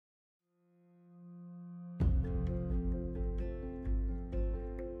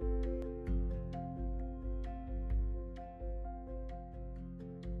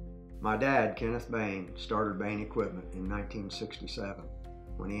My dad, Kenneth Bane, started Bane Equipment in 1967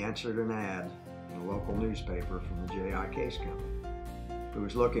 when he answered an ad in a local newspaper from the J.I. Case Company, who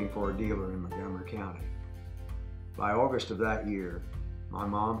was looking for a dealer in Montgomery County. By August of that year, my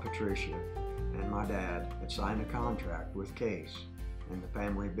mom, Patricia, and my dad had signed a contract with Case, and the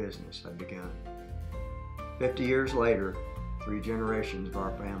family business had begun. 50 years later, 3 generations of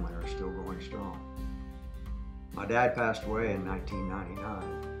our family are still going strong. My dad passed away in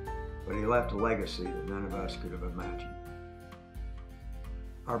 1999, but he left a legacy that none of us could have imagined.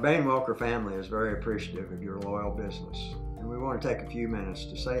 Our Bane Welker family is very appreciative of your loyal business, and we want to take a few minutes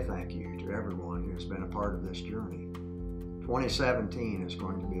to say thank you to everyone who has been a part of this journey. 2017 is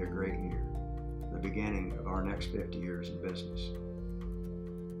going to be a great year, the beginning of our next 50 years in business.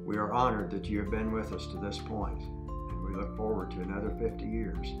 We are honored that you have been with us to this point, and we look forward to another 50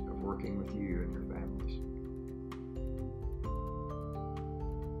 years of working with you and your families.